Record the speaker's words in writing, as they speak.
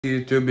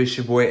YouTube, it's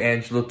your boy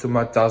Angelo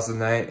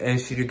 2009,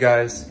 and see you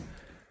guys.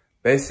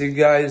 Basically,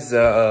 guys,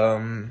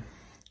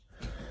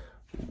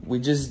 we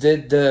just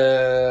did the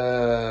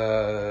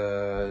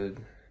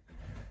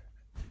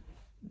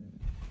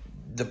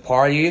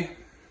party,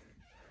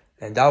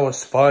 and that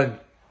was fun.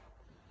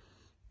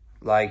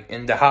 Like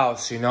in the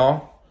house, you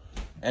know,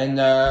 and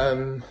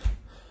the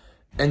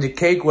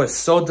cake was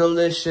so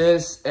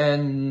delicious,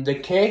 and the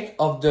cake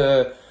of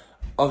the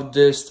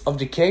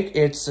cake,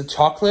 it's a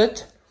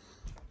chocolate,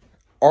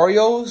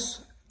 Oreos,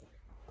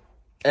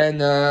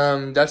 and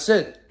that's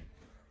it.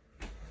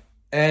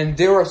 And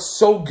they were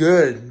so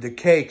good, the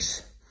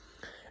cakes.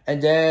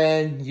 And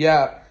then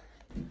yeah,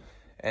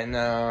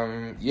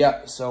 and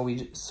yeah, so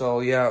we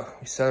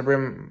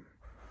celebrate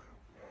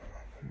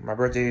my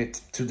birthday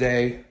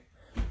today,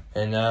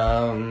 and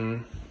I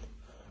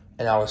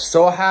was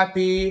so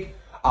happy.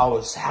 I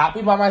was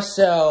happy by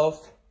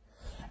myself,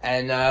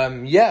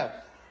 and yeah.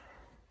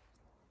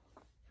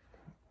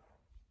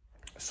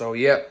 So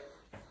yeah.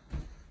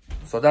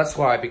 So that's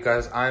why,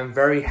 because I'm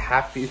very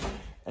happy,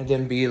 and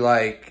then be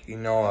like, you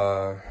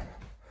know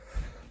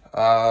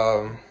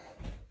what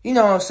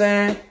I'm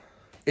saying?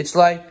 It's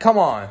like, come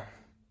on.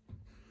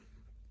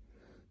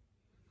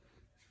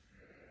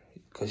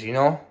 Cause you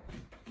know.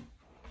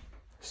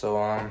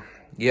 So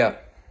yeah.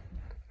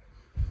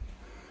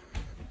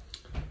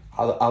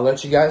 I'll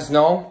let you guys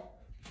know,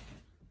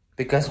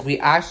 because we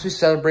actually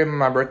celebrate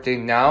my birthday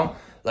now,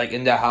 like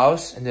in the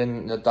house, and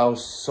then that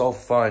was so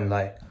fun,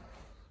 like.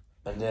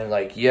 And then,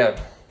 like, yeah.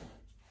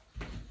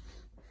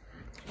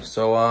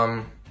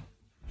 So,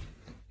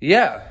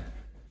 yeah.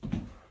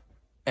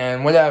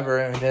 And whatever.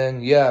 And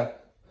then, yeah.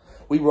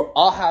 We were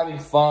all having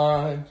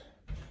fun.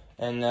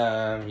 And,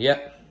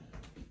 yeah.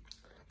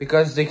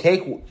 Because the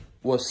cake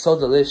was so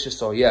delicious.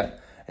 So, yeah.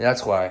 And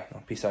that's why.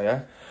 Peace out,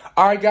 yeah.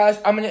 Alright,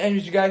 guys. I'm going to end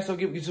with you guys. So,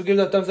 give it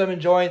a thumbs up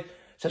and join.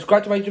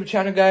 Subscribe to my YouTube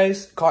channel,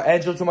 guys. Called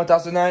Angelo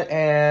 2009.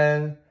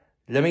 And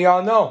let me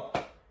all know.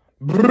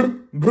 Brr,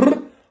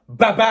 brr,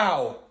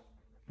 bow.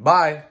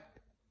 Bye.